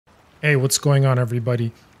Hey, what's going on,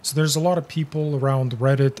 everybody? So there's a lot of people around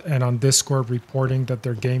Reddit and on Discord reporting that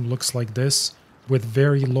their game looks like this, with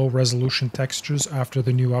very low resolution textures after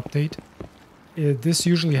the new update. This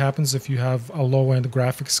usually happens if you have a low-end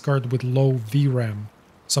graphics card with low VRAM.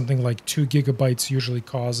 Something like 2 gigabytes usually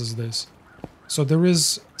causes this. So there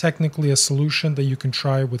is technically a solution that you can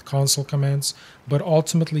try with console commands, but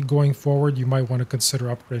ultimately going forward you might want to consider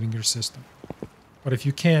upgrading your system. But if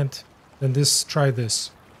you can't, then try this.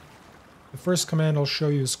 The first command I'll show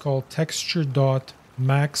you is called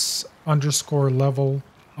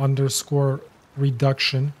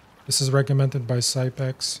texture.max_level_reduction. This is recommended by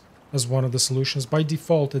Cypex as one of the solutions. By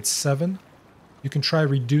default, it's 7. You can try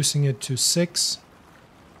reducing it to 6,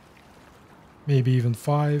 maybe even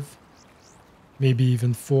 5, maybe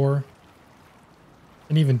even 4,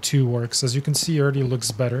 and even 2 works. As you can see, it already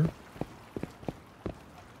looks better.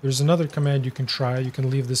 There's another command you can try. You can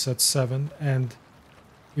leave this at 7, and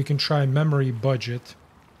we can try memory budget.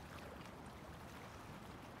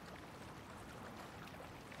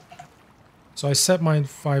 So I set mine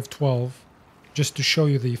 512 just to show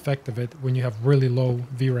you the effect of it when you have really low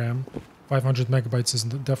VRAM. 500 megabytes is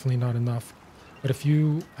definitely not enough. But if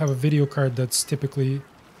you have a video card that's typically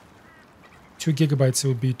 2 gigabytes, it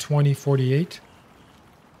would be 2048.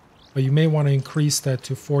 But you may want to increase that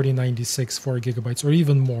to 4096, 4 gigabytes, or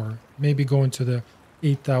even more. Maybe go into the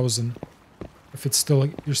 8000 if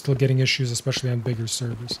you're still getting issues, especially on bigger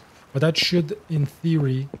servers. But that should, in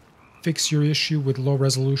theory, fix your issue with low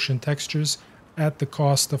resolution textures at the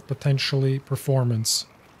cost of potentially performance.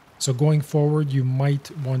 So going forward, you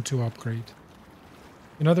might want to upgrade.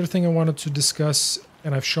 Another thing I wanted to discuss,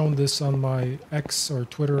 and I've shown this on my X or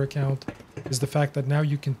Twitter account, is the fact that now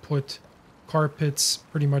you can put carpets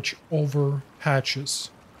pretty much over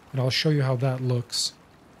patches. And I'll show you how that looks.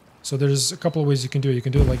 So there's a couple of ways you can do it. You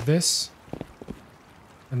can do it like this,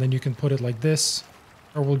 and then you can put it like this,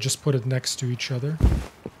 or we'll just put it next to each other.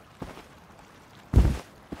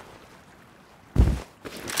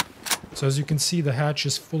 So as you can see, the hatch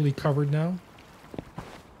is fully covered now,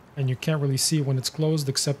 and you can't really see it when it's closed,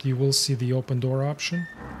 except you will see the open door option.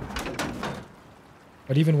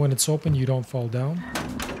 But even when it's open, you don't fall down.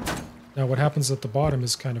 Now what happens at the bottom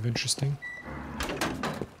is kind of interesting.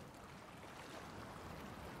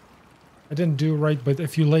 I didn't do it right, but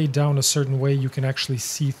if you lay down a certain way, you can actually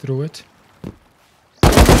see through it.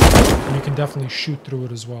 And you can definitely shoot through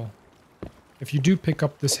it as well. If you do pick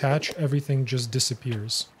up this hatch, everything just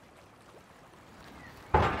disappears.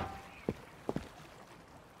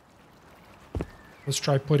 Let's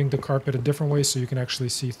try putting the carpet a different way so you can actually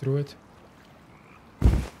see through it.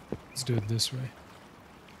 Let's do it this way.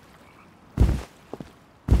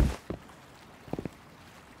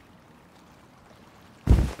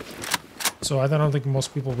 So I don't think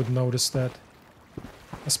most people would notice that,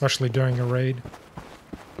 especially during a raid.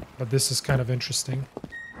 But this is kind of interesting,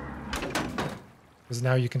 because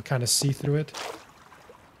now you can kind of see through it,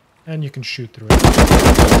 and you can shoot through it.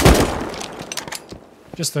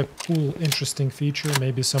 Just a cool, interesting feature.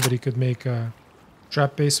 Maybe somebody could make a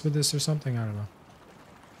trap base with this or something. I don't know.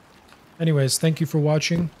 Anyways, thank you for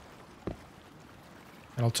watching,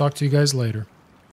 and I'll talk to you guys later.